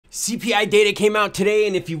CPI data came out today,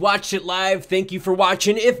 and if you watched it live, thank you for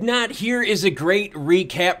watching. If not, here is a great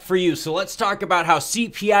recap for you. So let's talk about how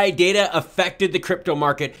CPI data affected the crypto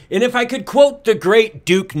market. And if I could quote the great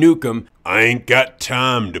Duke Nukem, I ain't got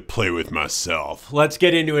time to play with myself. Let's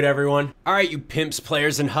get into it, everyone. All right, you pimps,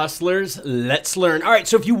 players, and hustlers, let's learn. All right,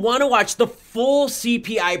 so if you want to watch the full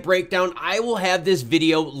CPI breakdown, I will have this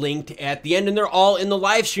video linked at the end, and they're all in the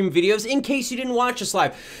live stream videos in case you didn't watch us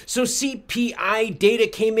live. So CPI data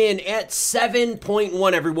came in at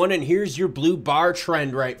 7.1, everyone, and here's your blue bar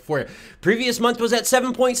trend right for you. Previous month was at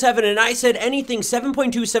 7.7, and I said anything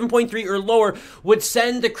 7.2, 7.3, or lower would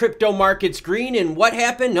send the crypto markets green, and what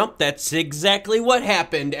happened? Nope, that's exactly what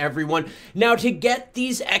happened, everyone. Now, to get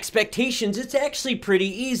these expectations, it's actually pretty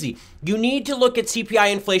easy. You need to look at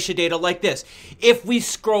CPI inflation data like this. If we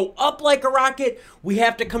scroll up like a rocket, we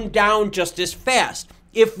have to come down just as fast.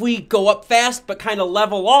 If we go up fast but kind of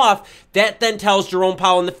level off, that then tells Jerome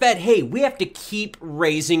Powell and the Fed, hey, we have to keep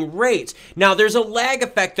raising rates. Now, there's a lag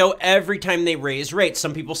effect, though, every time they raise rates.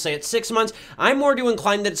 Some people say it's 6 months. I'm more to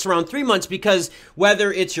incline that it's around 3 months because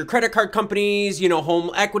whether it's your credit card companies,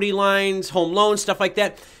 home equity lines, home loans, stuff like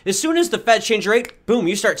that, as soon as the Fed change rate, boom,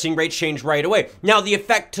 you start seeing rates change right away. Now, the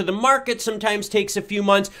effect to the market sometimes takes a few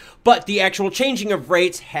months, but the actual changing of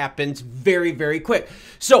rates happens very, very quick.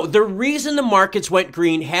 So the reason the markets went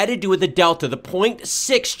green had to do with the delta, the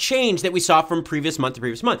 0.6 change that we saw from previous month to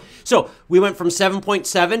previous month. So we went from 7.7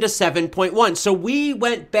 to 7.1. So we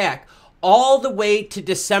went back all the way to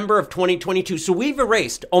December of 2022. So we've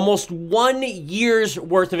erased almost 1 year's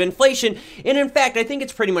worth of inflation. And in fact, I think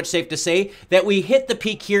it's pretty much safe to say that we hit the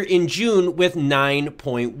peak here in June with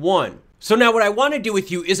 9.1. So now what I want to do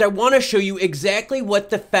with you is I want to show you exactly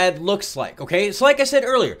what the Fed looks like, okay? So like I said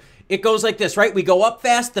earlier, it goes like this, right? We go up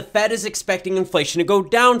fast, the Fed is expecting inflation to go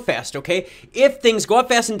down fast, okay? If things go up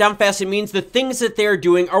fast and down fast, it means the things that they're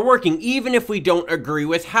doing are working, even if we don't agree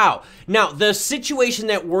with how. Now, the situation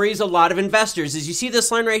that worries a lot of investors is, you see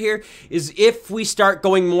this line right here, is if we start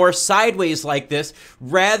going more sideways like this,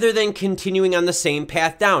 rather than continuing on the same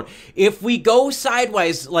path down. If we go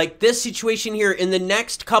sideways like this situation here in the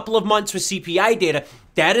next couple of months with CPI data,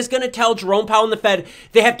 that is going to tell Jerome Powell and the Fed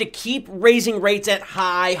they have to keep raising rates at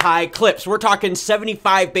high clips. We're talking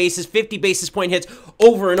 75 basis, 50 basis point hits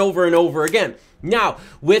over and over and over again. Now,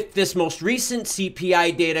 with this most recent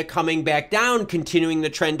CPI data coming back down, continuing the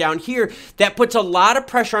trend down here, that puts a lot of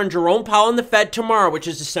pressure on Jerome Powell and the Fed tomorrow, which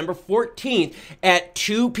is December 14th at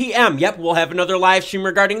 2 p.m. Yep, we'll have another live stream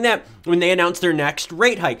regarding that when they announce their next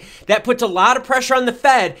rate hike. That puts a lot of pressure on the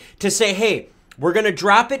Fed to say, hey, we're going to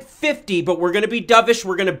drop it 50, but we're going to be dovish.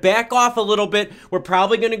 We're going to back off a little bit. We're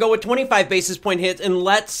probably going to go with 25 basis point hits, and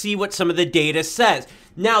let's see what some of the data says.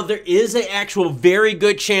 Now, there is an actual very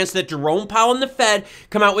good chance that Jerome Powell and the Fed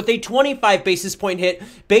come out with a 25 basis point hit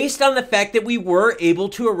based on the fact that we were able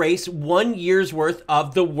to erase 1 year's worth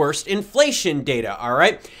of the worst inflation data, all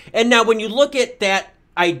right? And now when you look at that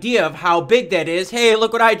idea of how big that is, hey,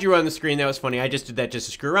 look what I drew on the screen. That was funny. I just did that just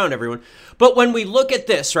to screw around everyone. But when we look at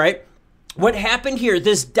this, right? What happened here,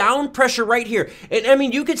 this down pressure right here, and I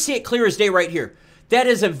mean, you could see it clear as day right here. That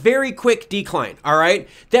is a very quick decline, all right?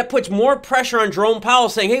 That puts more pressure on Jerome Powell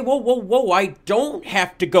saying, hey, whoa, I don't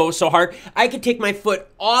have to go so hard. I can take my foot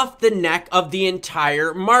off the neck of the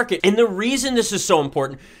entire market. And the reason this is so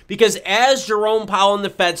important, because as Jerome Powell and the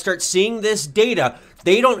Fed start seeing this data,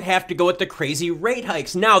 they don't have to go with the crazy rate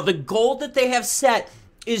hikes. Now, the goal that they have set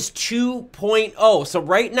is 2.0. So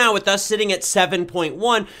right now with us sitting at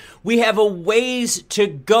 7.1, we have a ways to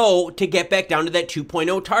go to get back down to that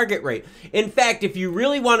 2.0 target rate. In fact, if you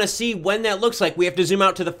really want to see when that looks like, we have to zoom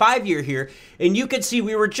out to the 5-year here, and you can see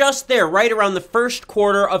we were just there right around the first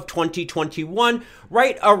quarter of 2021,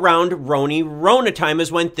 right around Rona time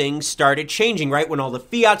is when things started changing, right? When all the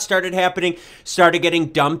fiat started happening, started getting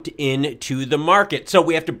dumped into the market. So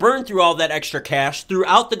we have to burn through all that extra cash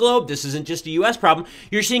throughout the globe. This isn't just a US problem.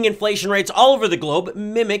 You're seeing inflation rates all over the globe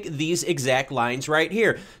mimic these exact lines right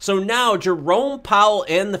here. So now Jerome Powell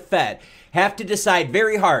and the Fed have to decide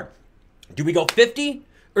very hard. Do we go 50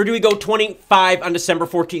 or do we go 25 on December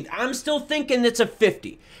 14th? I'm still thinking it's a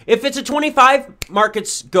 50. If it's a 25,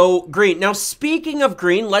 markets go green. Now, speaking of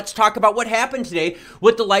green, let's talk about what happened today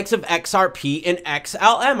with the likes of XRP and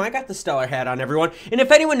XLM. I got the stellar hat on, everyone. And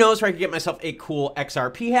if anyone knows where I can get myself a cool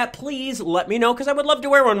XRP hat, please let me know, because I would love to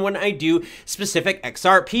wear one when I do specific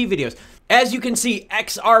XRP videos. As you can see,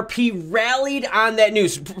 XRP rallied on that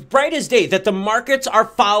news, bright as day, that the markets are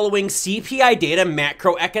following CPI data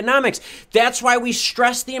macroeconomics. That's why we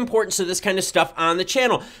stress the importance of this kind of stuff on the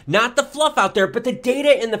channel. Not the fluff out there, but the data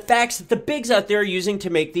and the facts that the bigs out there are using to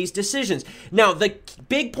make these decisions. Now, the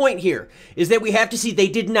big point here is that we have to see they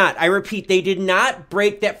did not, I repeat, they did not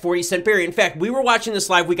break that 40-cent barrier. In fact, we were watching this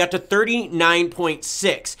live, we got to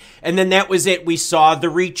 39.6, and then that was it. We saw the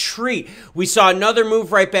retreat. We saw another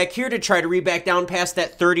move right back here to try to read back down past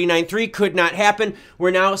that 39.3. Could not happen.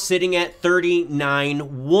 We're now sitting at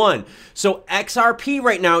 39.1. So XRP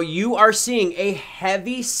right now, you are seeing a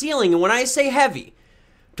heavy ceiling. And when I say heavy,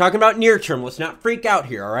 I'm talking about near term. Let's not freak out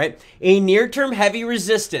here, all right? A near term heavy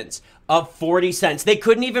resistance of 40 cents. They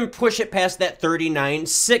couldn't even push it past that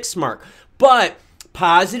 39.6 mark. But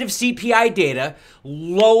positive CPI data,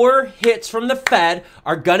 lower hits from the Fed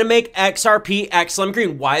are going to make XRP, XLM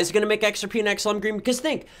green. Why is it going to make XRP and XLM green? Because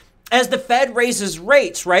think, as the Fed raises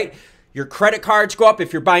rates, right, your credit cards go up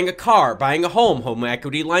if you're buying a car, buying a home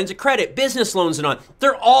equity lines of credit, business loans and on.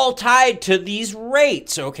 They're all tied to these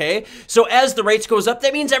rates, okay? So as the rates goes up,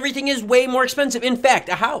 that means everything is way more expensive. In fact,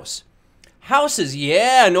 a house. Houses,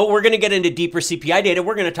 yeah, no, we're going to get into deeper CPI data.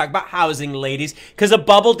 We're going to talk about housing, ladies, because a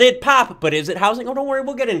bubble did pop, but is it housing? Oh, don't worry,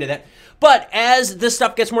 we'll get into that. But as this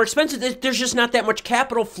stuff gets more expensive, there's just not that much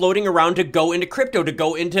capital floating around to go into crypto, to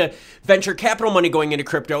go into venture capital money going into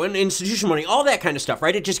crypto and institutional money, all that kind of stuff,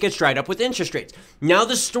 right? It just gets dried up with interest rates. Now,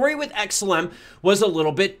 the story with XLM was a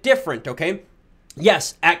little bit different, okay?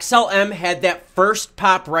 Yes, XLM had that first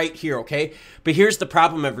pop right here, okay? But here's the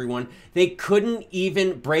problem, everyone. They couldn't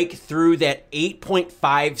even break through that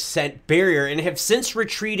 8.5 cent barrier and have since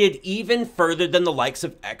retreated even further than the likes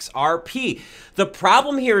of XRP. The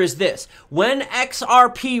problem here is this. When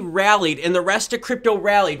XRP rallied and the rest of crypto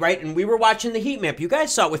rallied, right? And we were watching the heat map. You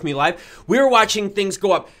guys saw it with me live. We were watching things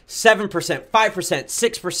go up 7%, 5%,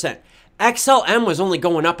 6%. XLM was only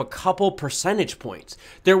going up a couple percentage points.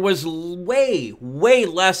 There was way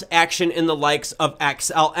less action in the likes of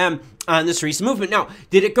XLM on this recent movement. Now,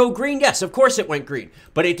 did it go green? Yes, of course it went green,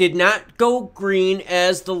 but it did not go green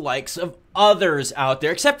as the likes of others out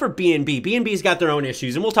there, except for BNB. BNB's got their own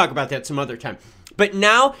issues, and we'll talk about that some other time. But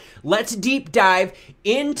now, let's deep dive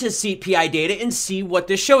into CPI data and see what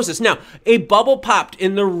this shows us. Now, a bubble popped,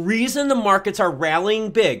 and the reason the markets are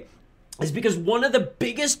rallying big is because one of the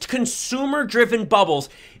biggest consumer-driven bubbles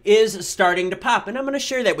is starting to pop, and I'm going to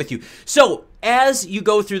share that with you. So as you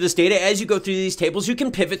go through this data, as you go through these tables, you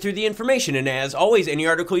can pivot through the information, and as always, any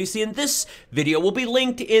article you see in this video will be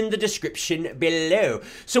linked in the description below.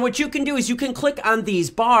 So what you can do is you can click on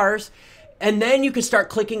these bars, and then you can start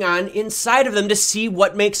clicking on inside of them to see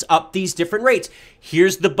what makes up these different rates.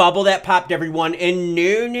 Here's the bubble that popped, everyone. And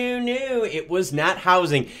no, it was not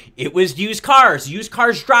housing. It was used cars. Used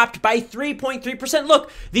cars dropped by 3.3%.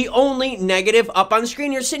 Look, the only negative up on the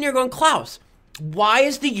screen. You're sitting here going, Klaus, why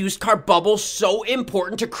is the used car bubble so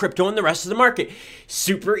important to crypto and the rest of the market?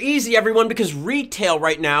 Super easy, everyone, because retail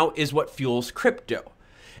right now is what fuels crypto.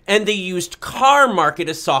 And the used car market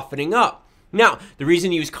is softening up. Now, the reason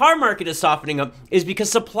the used car market is softening up is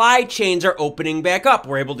because supply chains are opening back up.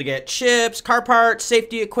 We're able to get chips, car parts,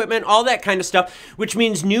 safety equipment, all that kind of stuff, which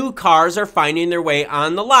means new cars are finding their way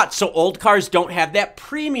on the lot. So old cars don't have that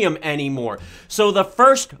premium anymore. So the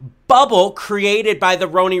first bubble created by the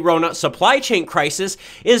Rona supply chain crisis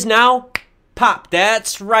is now popped.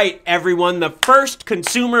 That's right, everyone. The first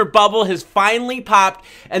consumer bubble has finally popped,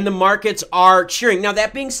 and the markets are cheering. Now,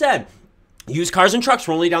 that being said, used cars and trucks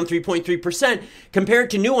were only down 3.3%. Compared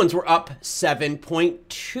to new ones, were up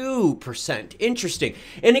 7.2%. Interesting.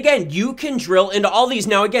 And again, you can drill into all these.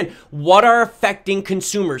 Now, again, what are affecting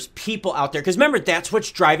consumers, people out there? Because remember, that's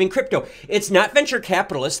what's driving crypto. It's not venture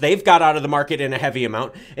capitalists. They've got out of the market in a heavy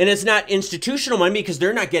amount. And it's not institutional money because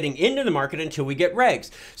they're not getting into the market until we get regs.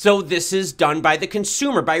 So this is done by the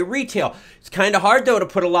consumer, by retail. It's kind of hard, though, to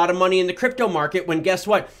put a lot of money in the crypto market when, guess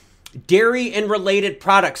what? Dairy and related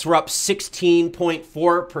products were up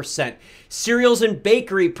 16.4%. Cereals and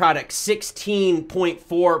bakery products,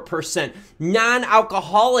 16.4%.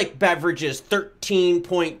 Non-alcoholic beverages,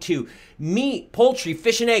 13.2%. Meat, poultry,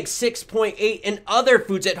 fish and eggs, 6.8%. And other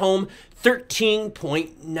foods at home,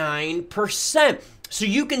 13.9%. So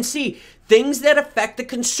you can see things that affect the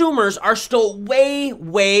consumers are still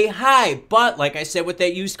way high. But like I said, with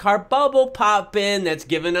that used car bubble popping, that's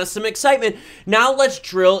given us some excitement. Now let's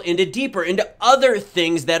drill into deeper into other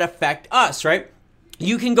things that affect us, right?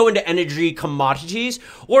 You can go into energy, commodities,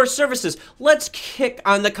 or services. Let's kick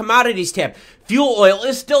on the commodities tab. Fuel oil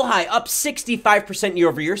is still high, up 65% year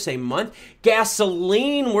over year, same month.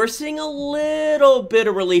 Gasoline, we're seeing a little bit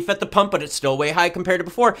of relief at the pump, but it's still way high compared to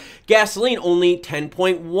before. Gasoline, only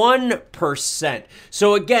 10.1%.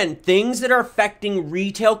 So again, things that are affecting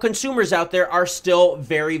retail consumers out there are still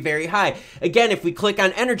very, very high. Again, if we click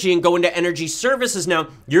on energy and go into energy services now,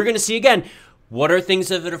 you're going to see again, what are things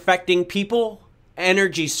that are affecting people?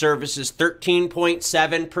 Energy services,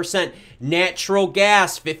 13.7%. Natural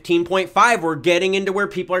gas, 15.5%. We're getting into where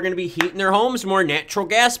people are going to be heating their homes more. Natural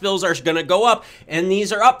gas bills are going to go up, and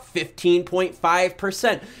these are up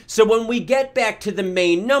 15.5%. So when we get back to the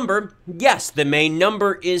main number, yes, the main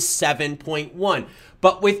number is 7.1.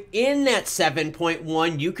 But within that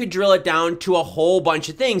 7.1, you could drill it down to a whole bunch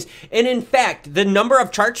of things. And in fact, the number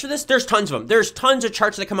of charts for this, there's tons of them. There's tons of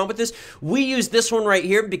charts that come up with this. We use this one right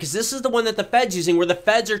here because this is the one that the Fed's using, where the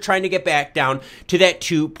Feds are trying to get back down to that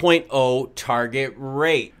 2.0 target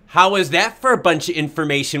rate. How is that for a bunch of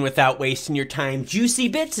information without wasting your time? Juicy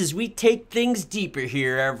bits as we take things deeper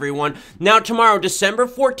here, everyone. Now tomorrow, December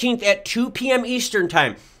 14th at 2 p.m. Eastern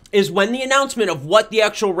time, is when the announcement of what the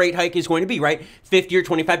actual rate hike is going to be, right? 50 or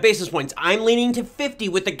 25 basis points. I'm leaning to 50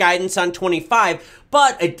 with the guidance on 25,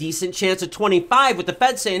 but a decent chance of 25 with the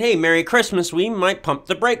Fed saying, hey, Merry Christmas, we might pump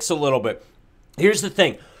the brakes a little bit. Here's the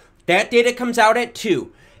thing. That data comes out at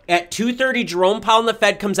 2. At 2:30, Jerome Powell and the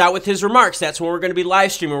Fed comes out with his remarks. That's when we're going to be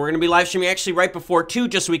live streaming. We're going to be live streaming actually right before 2,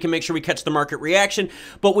 just so we can make sure we catch the market reaction.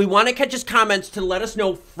 But we want to catch his comments to let us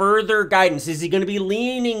know further guidance. Is he going to be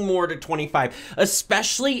leaning more to 25,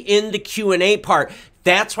 especially in the Q&A part?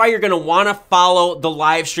 That's why you're going to want to follow the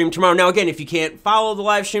live stream tomorrow. Now, again, if you can't follow the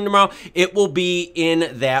live stream tomorrow, it will be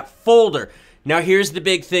in that folder. Now, here's the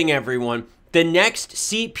big thing, everyone. The next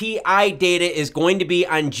CPI data is going to be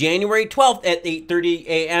on January 12th at 8:30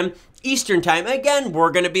 a.m. Eastern time. Again,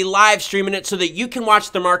 we're going to be live streaming it so that you can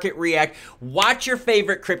watch the market react, watch your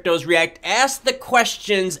favorite cryptos react, ask the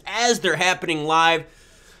questions as they're happening live.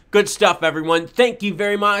 Good stuff, everyone. Thank you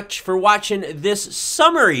very much for watching this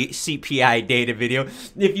summary CPI data video.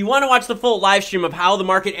 If you want to watch the full live stream of how the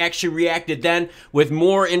market actually reacted then with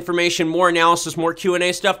more information, more analysis, more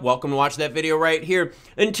Q&A stuff, welcome to watch that video right here.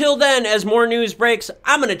 Until then, as more news breaks,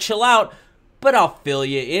 I'm going to chill out, but I'll fill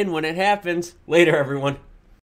you in when it happens. Later, everyone.